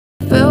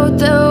felt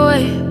that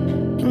way.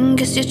 And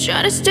guess you're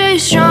trying to stay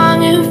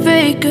strong and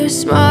fake a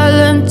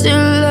smile until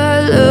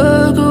I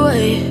look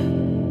away.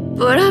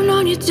 But I've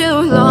known you too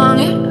long,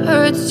 it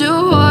hurts to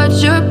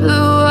watch your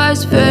blue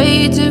eyes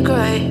fade to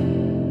gray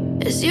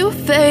as you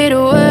fade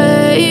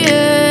away,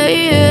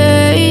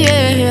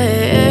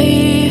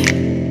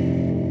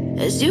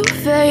 as you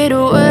fade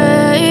away.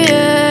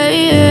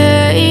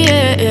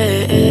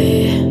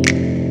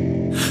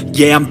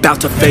 Yeah, I'm about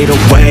to fade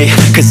away,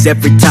 cause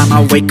every time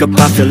I wake up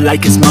I feel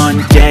like it's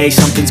Monday.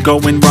 Something's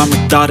going wrong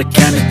with all the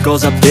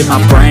chemicals up in my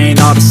brain.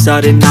 All of a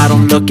sudden I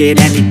don't look at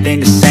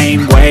anything the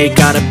same way.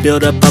 Gotta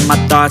build up of my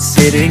thoughts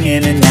sitting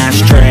in an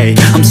ashtray.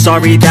 I'm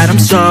sorry that I'm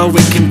so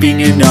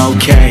inconvenient,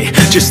 okay.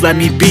 Just let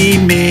me be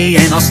me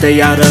and I'll stay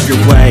out of your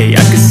way.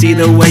 I can see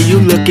the way you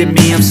look at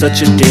me, I'm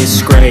such a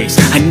disgrace.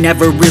 I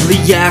never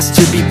really asked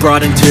to be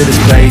brought into this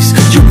place.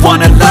 You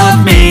wanna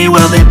love me?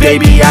 Well then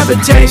baby I have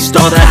a taste.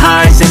 All the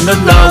highs and the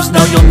lows, no,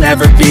 you'll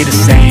never be the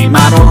same.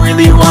 I don't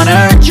really wanna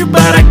hurt you,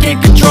 but I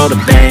can't control the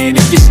pain.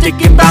 If you're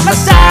sticking by my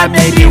side,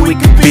 maybe we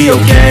could be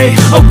okay.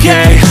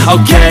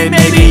 Okay,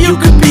 maybe you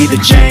could be the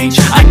change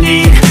I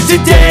need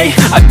today.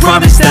 I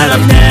promise that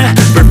I've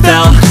never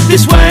felt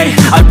this way.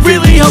 I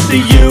really hope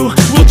that you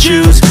will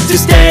choose to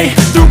stay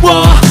through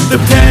all the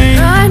pain.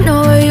 I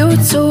know you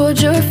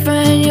told your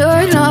friend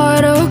you're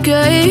not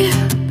okay,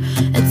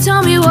 and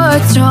tell me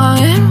what's wrong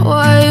and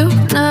why you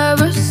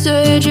never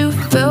said you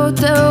felt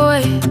that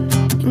way.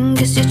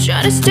 Guess you're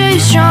trying to stay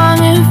strong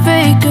and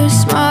fake a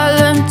smile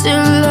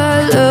until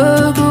I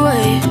look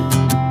away.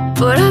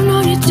 But I've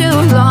known you too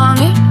long,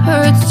 it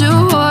hurts to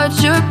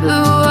watch your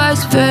blue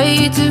eyes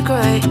fade to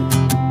gray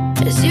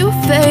as you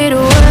fade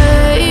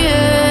away,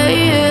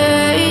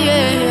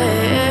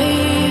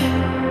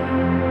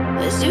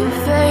 as you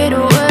fade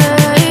away,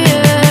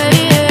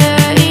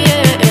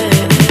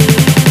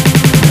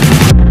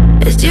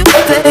 as you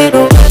fade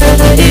away.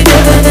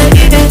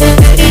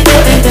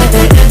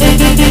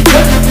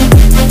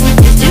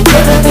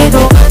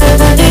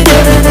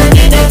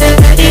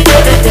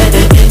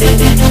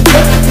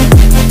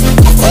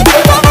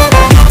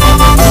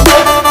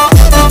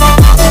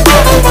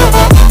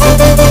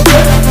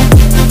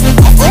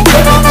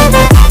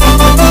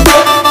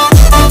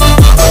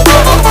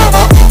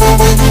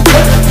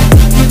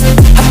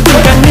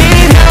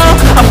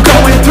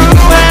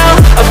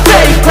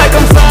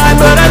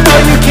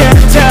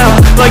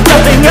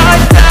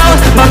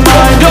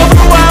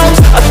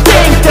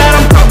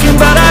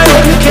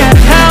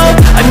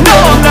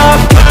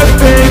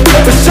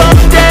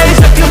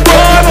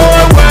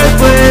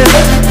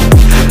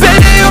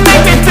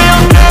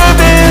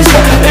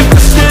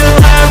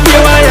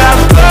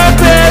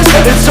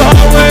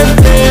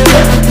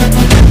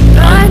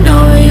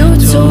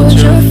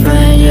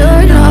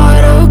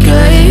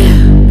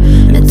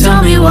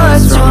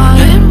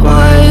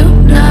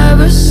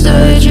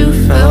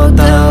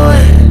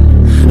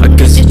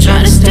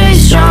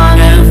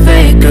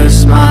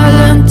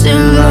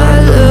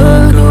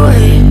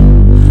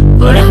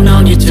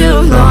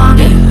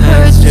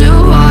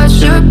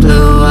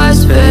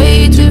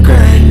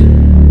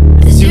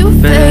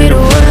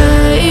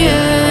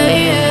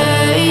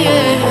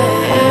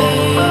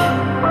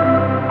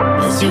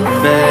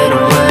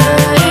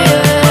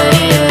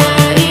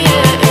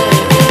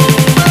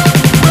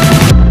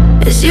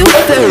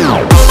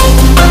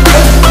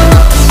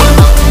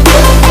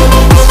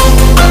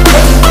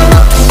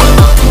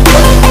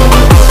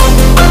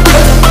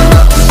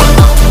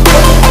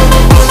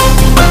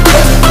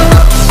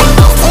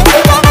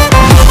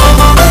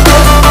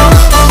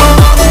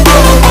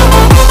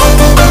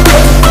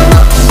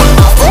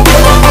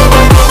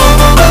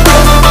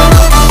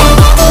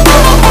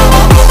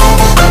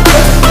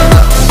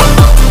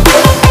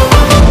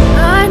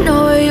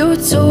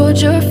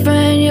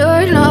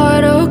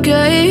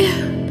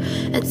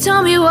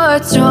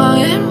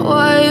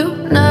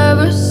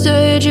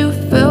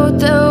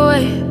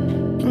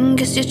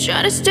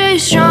 Try to stay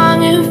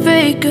strong and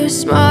fake a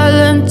smile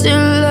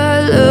until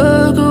I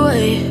look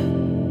away.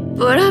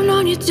 But I've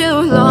known you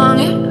too long,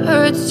 it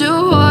hurts to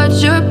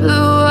watch your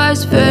blue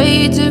eyes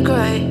fade to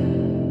gray.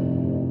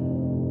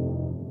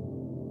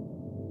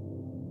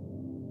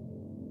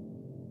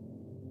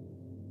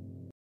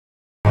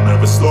 I'll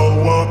never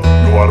slow up,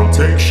 no I don't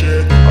take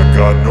shit. I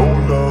got no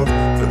love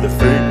for the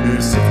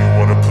fakeness. If you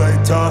wanna play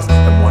tough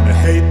and wanna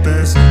hate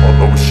this,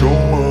 I'll always show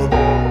up.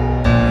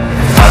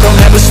 I don't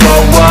ever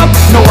slow up,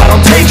 no I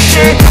don't take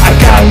shit. I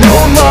got no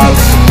love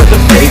for the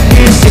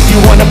fakeness. If you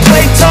wanna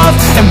play tough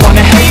and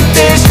wanna hate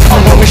this,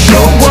 I'll always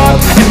show up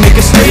and make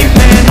a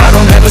statement. I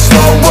don't ever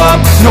slow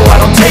up, no I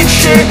don't take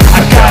shit.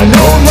 I got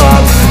no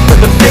love for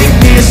the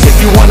fakeness. If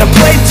you wanna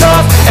play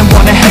tough and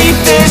wanna hate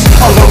this,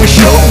 I'll always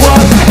show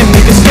up and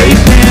make a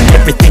statement.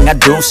 Everything I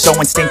do so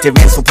instinctive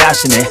and so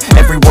passionate.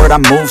 Every word I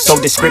move so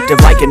descriptive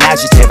like an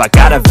adjective. I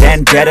got a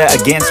vendetta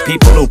against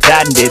people who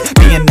patented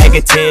being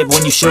negative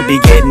when you should be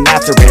getting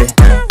after it.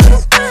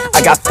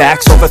 I got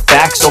facts over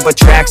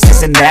tracks,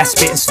 this and that.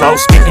 Spitting slow,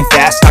 spitting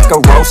fast, I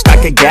could roast, I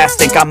could gas.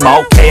 Think I'm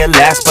okay at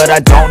last, but I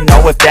don't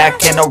know if that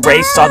can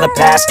erase all the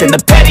past. And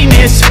the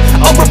pettiness,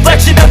 a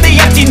reflection of the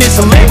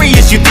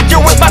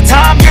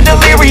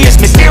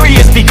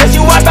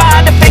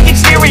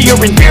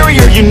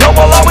inferior. You know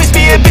I'll always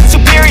be a bit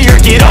superior.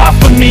 Get off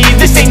of me,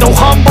 this ain't no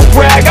humble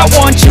brag. I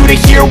want you to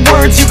hear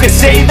words, you can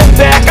say them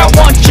back. I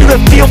want you to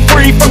feel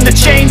free from the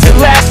chains at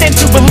last, and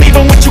to believe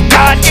in what you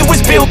got, it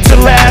was built to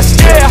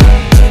last, yeah.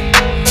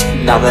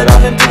 Now that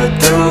I've been put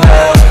through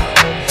hell,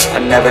 I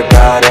never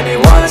got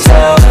anyone's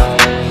help.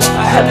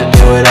 I had to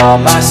do it all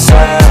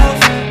myself.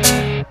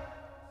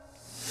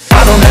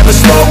 I don't ever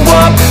slow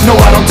up, no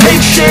I don't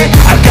take shit.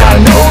 I got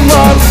no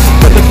love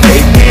for the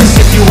fakeness.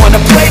 If you wanna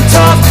play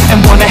tough and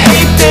wanna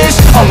hate this,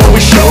 I'll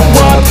always show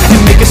up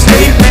and make a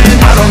statement.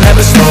 I don't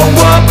ever slow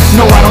up,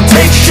 no I don't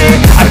take shit.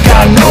 I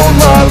got no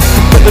love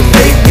for the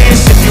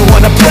fakeness. If you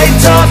wanna play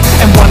tough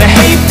and wanna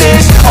hate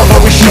this, I'll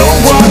always show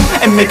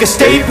up and make a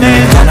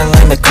statement. Gonna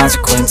learn the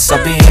consequence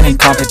of being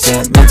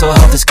incompetent. Mental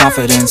health is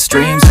confidence,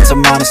 dreams and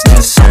some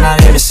honestness. I'm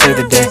not here to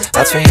save the day,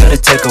 that's for you to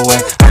take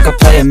away. I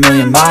could play a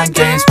million mind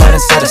games, but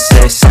instead I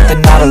say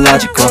something not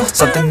illogical,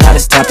 something that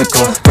is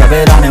topical. Grab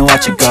it on and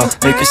watch it go,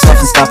 make yourself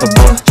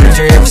unstoppable. Dreams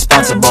are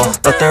irresponsible,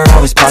 but they're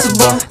always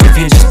possible. If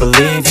you just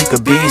believe, you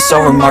could be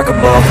so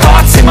remarkable.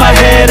 Thoughts in my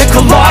head, a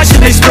collage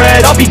and they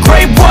spread. I'll be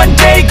great one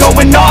day,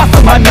 going off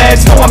of my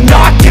meds. No, I'm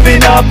not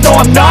giving up, no,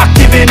 I'm not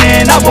giving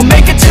in. I will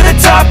make it to the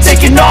top,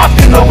 taking off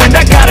in the wind.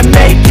 I gotta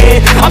make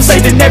it, I'm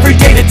saving every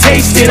day to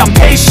taste it. I'm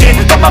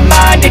patient, but my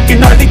mind, it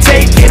can hardly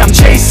take it. I'm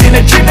chasing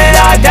a dream that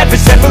I've had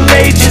for several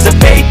ages. A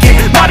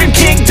vacant, modern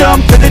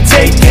kingdom for the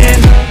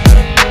taking.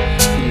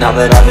 Now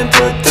that I've been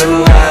put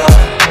through hell,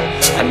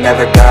 I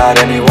never got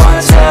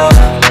anyone's help.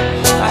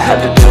 I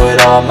had to do it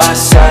all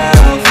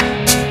myself.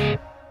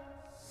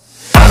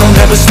 I don't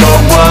ever slow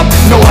up,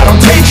 no I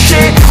don't take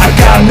shit. I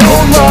got no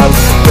love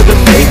for the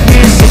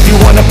fakeness. If you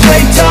wanna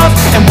play tough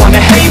and wanna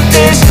hate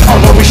this, I'll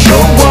always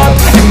show up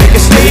and make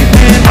a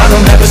statement. I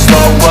don't ever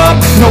slow up,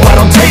 no I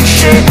don't take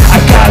shit. I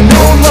got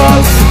no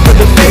love for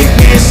the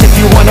fakeness. If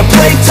you wanna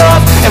play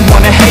tough and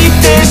wanna hate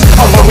this,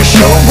 I'll always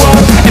show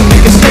up and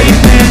make a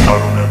statement. I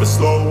don't ever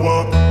slow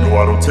up, no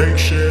I don't take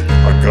shit.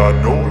 I got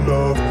no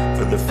love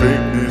for the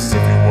fakeness.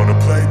 If you wanna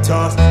play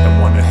tough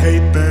and wanna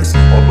hate this,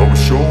 I'll always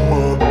show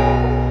up.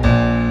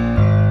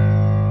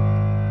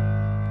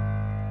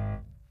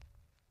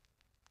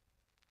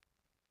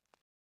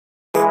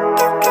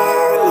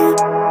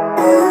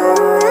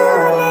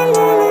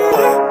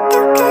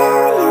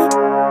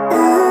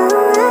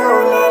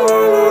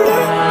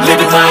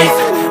 Living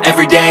life,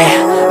 everyday,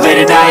 late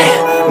at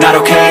night, not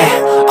okay.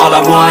 All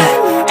I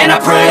want, and I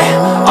pray,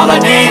 all I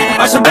need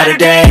are some better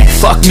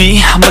days. Fuck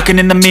me, I'm looking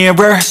in the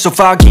mirror, so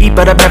foggy,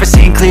 but I've never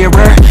seen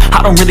clearer.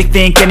 I don't really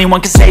think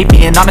anyone can save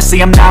me, and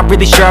honestly I'm not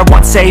really sure I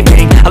want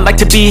saving. I like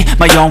to be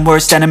my own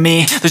worst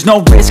enemy. There's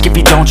no risk if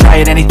you don't try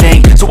at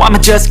anything, so I'ma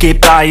just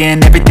keep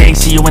buying everything.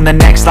 See you in the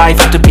next life,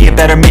 hope to be a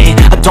better me.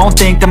 I don't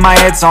think that my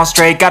head's on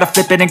straight, gotta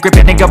flip it and grip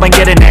it and go and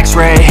get an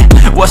x-ray.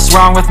 What's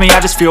wrong with me? I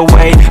just feel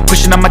weight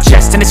pushing on my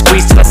chest and it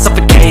squeezes till I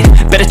suffocate.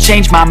 Better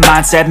change my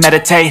mindset,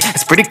 meditate.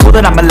 It's pretty cool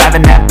that I'm alive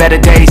and have better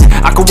days.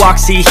 I could walk,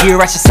 see, hear,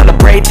 I should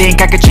celebrate.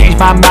 Think I could change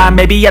my mind,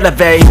 maybe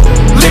elevate.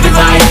 Living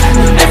life,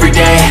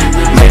 everyday,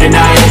 late at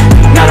night,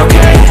 not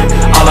okay.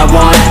 All I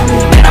want,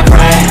 and I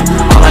pray,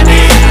 all I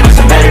need are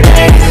some better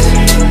days.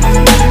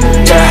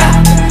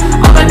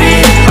 Yeah, all I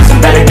need are some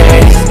better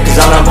days. Cause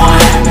all I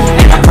want,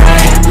 and I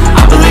pray,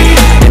 I believe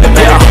in the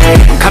better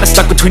days. I'm kinda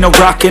stuck between a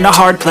rock and a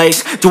hard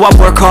place. Do I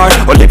work hard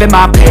or live at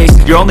my pace?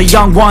 You're only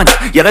young once,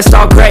 yeah that's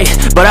all great,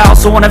 but I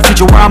also want a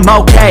future where I'm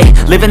okay.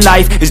 Living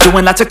life is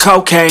doing lots of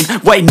cocaine.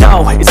 Wait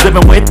no, it's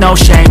living with no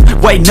shame.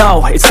 Wait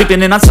no, it's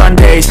sleeping in on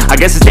Sundays. I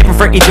guess it's different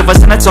for each of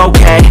us and that's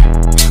okay.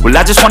 Well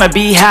I just wanna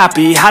be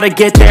happy, how to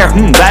get there?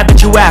 Glad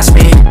that you asked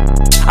me.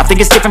 I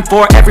think it's different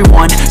for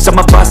everyone. Some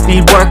of us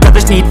need work,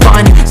 others need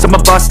fun. Some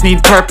of us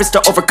need purpose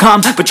to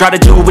overcome. But try to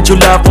do what you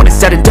love when it's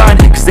said and done.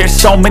 Cause there's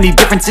so many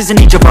differences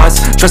in each of us.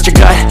 Trust your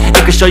gut,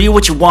 it can show you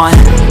what you want.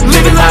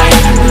 Living life,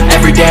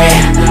 everyday,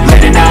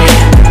 late at night,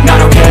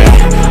 not okay.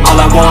 All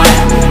I want,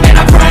 and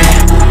I pray,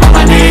 all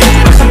I need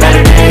are some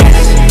better days.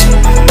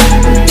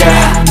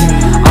 Yeah,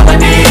 all I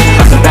need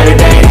are some better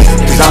days.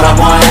 Cause all I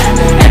want,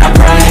 and I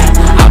pray,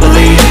 I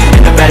believe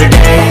in the better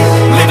days.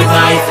 Living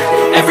life,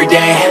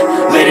 everyday,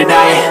 late at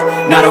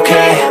night, not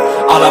okay.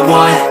 All I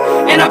want,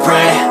 and I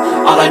pray,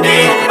 all I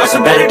need are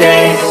some better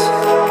days.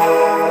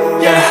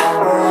 Yeah,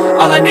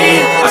 all I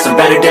need are some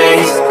better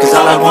days. Cause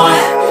all I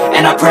want,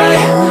 and I pray,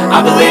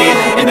 I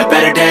believe in the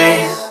better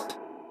days.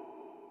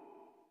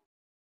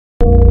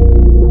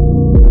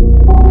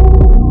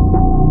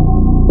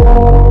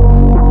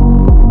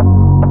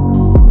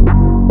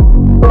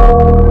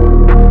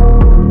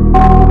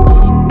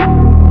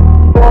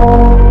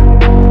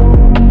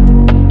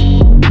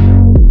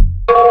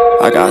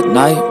 I got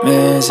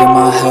nightmares in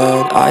my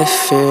head, I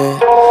fear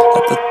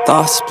that the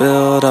thoughts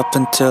build up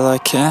until I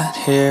can't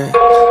hear.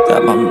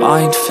 That my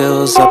mind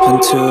fills up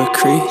into a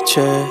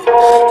creature,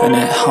 and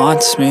it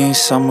haunts me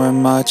somewhere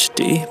much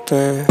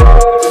deeper.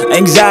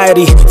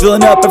 Anxiety,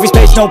 filling up every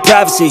space, no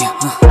privacy.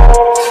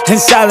 And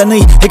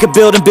silently, it could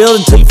build and build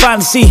until you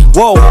finally see.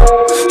 Whoa,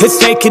 it's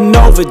taking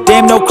over,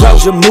 damn no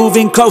closure,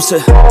 moving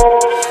closer.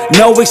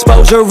 No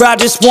exposure, I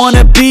just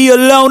wanna be a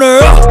loner.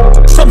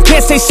 Some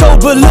can't stay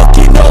sober,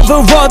 looking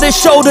over all their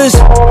shoulders,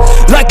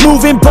 like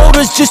moving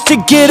boulders just to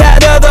get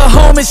out of the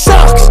home. It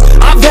sucks,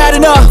 I've had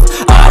enough,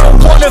 I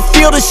don't wanna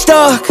feel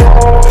stuck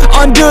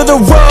under the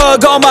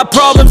rug, all my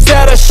problems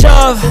that I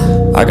shove.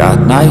 I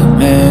got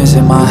nightmares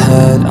in my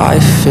head, I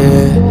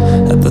fear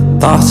that the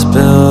thoughts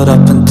build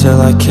up until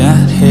I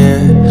can't hear,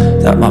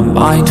 that my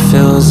mind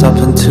fills up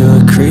into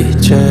a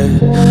creature,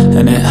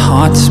 and it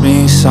haunts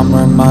me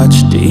somewhere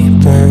much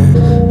deeper.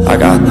 I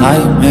got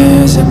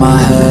nightmares in my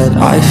head,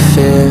 I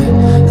fear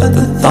that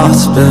the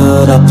thoughts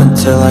build up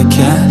until I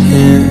can't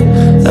hear,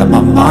 that my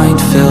mind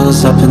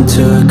fills up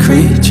into a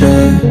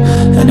creature,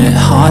 and it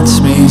haunts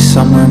me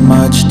somewhere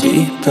much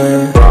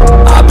deeper.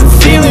 I've been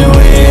feeling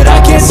weird, I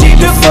can't seem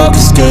to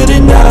focus good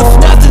enough.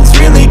 Nothing's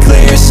really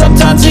clear,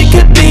 sometimes it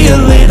could be a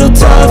little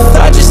tough.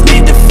 I just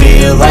need to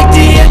feel like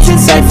the end's in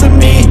sight for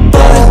me,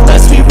 but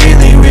let's be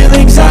really real,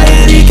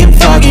 anxiety can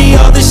foggy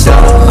all this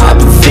stuff. I've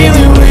been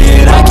feeling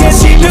weird, I can't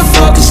seem to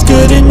focus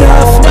good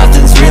enough.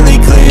 Nothing's really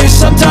clear,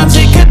 sometimes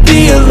it could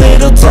be a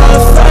little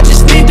tough. I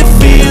just need to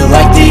feel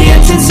like the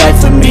end's in sight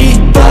for me,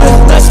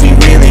 but let's be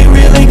really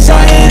real,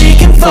 anxiety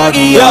can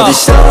foggy all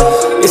this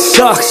stuff. It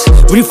sucks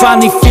when you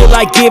finally feel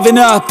like giving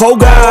up. Oh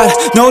God,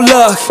 no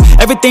luck,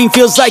 everything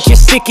feels like you're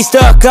sticky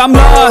stuck. I'm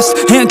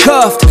lost,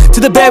 handcuffed to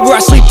the bed where I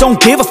sleep,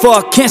 don't give a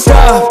fuck. Can't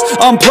stop,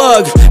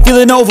 unplug,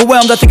 feeling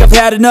overwhelmed, I think I've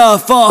had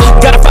enough.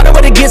 Gotta find a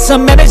way to get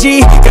some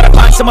energy, gotta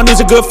find someone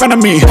who's a good friend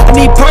of me. I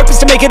need purpose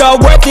to make it all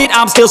worth it,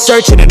 I'm still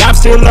searching and I'm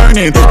still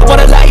learning. I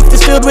want a life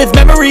that's filled with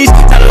memories,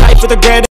 not a life with regret.